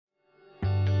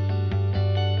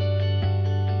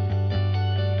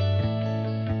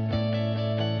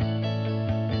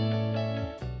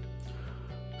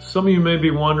Some of you may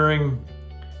be wondering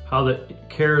how the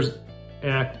CARES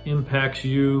Act impacts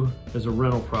you as a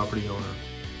rental property owner.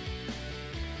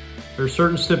 There are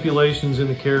certain stipulations in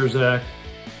the CARES Act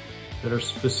that are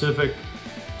specific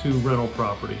to rental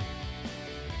property.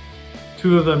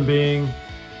 Two of them being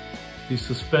the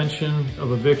suspension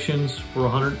of evictions for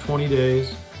 120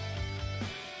 days,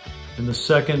 and the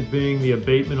second being the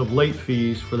abatement of late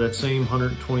fees for that same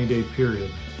 120-day period.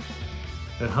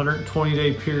 That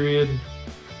 120-day period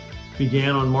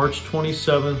began on March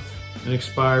 27th and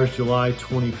expires July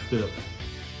 25th.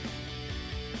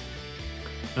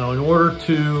 Now, in order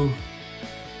to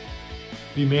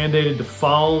be mandated to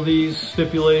follow these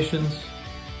stipulations,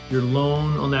 your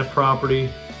loan on that property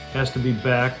has to be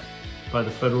backed by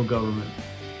the federal government,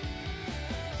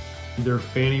 either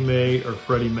Fannie Mae or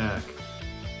Freddie Mac.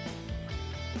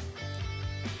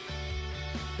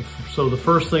 So the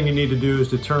first thing you need to do is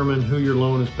determine who your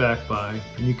loan is backed by,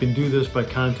 and you can do this by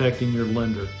contacting your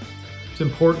lender. It's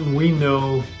important we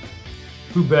know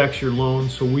who backs your loan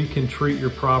so we can treat your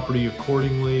property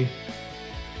accordingly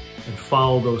and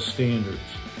follow those standards.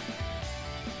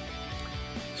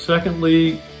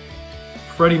 Secondly,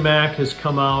 Freddie Mac has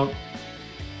come out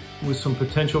with some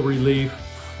potential relief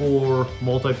for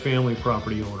multifamily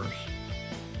property owners.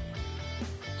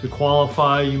 To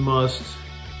qualify, you must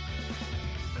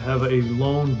have a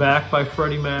loan backed by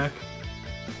Freddie Mac.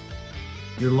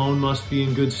 Your loan must be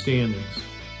in good standings.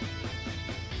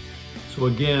 So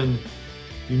again,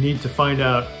 you need to find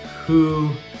out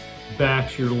who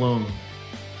backs your loan.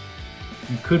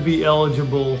 You could be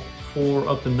eligible for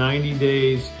up to 90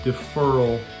 days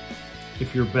deferral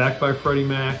if you're backed by Freddie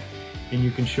Mac and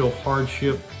you can show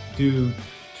hardship due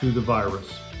to the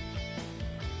virus.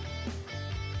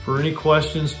 For any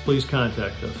questions, please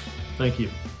contact us. Thank you.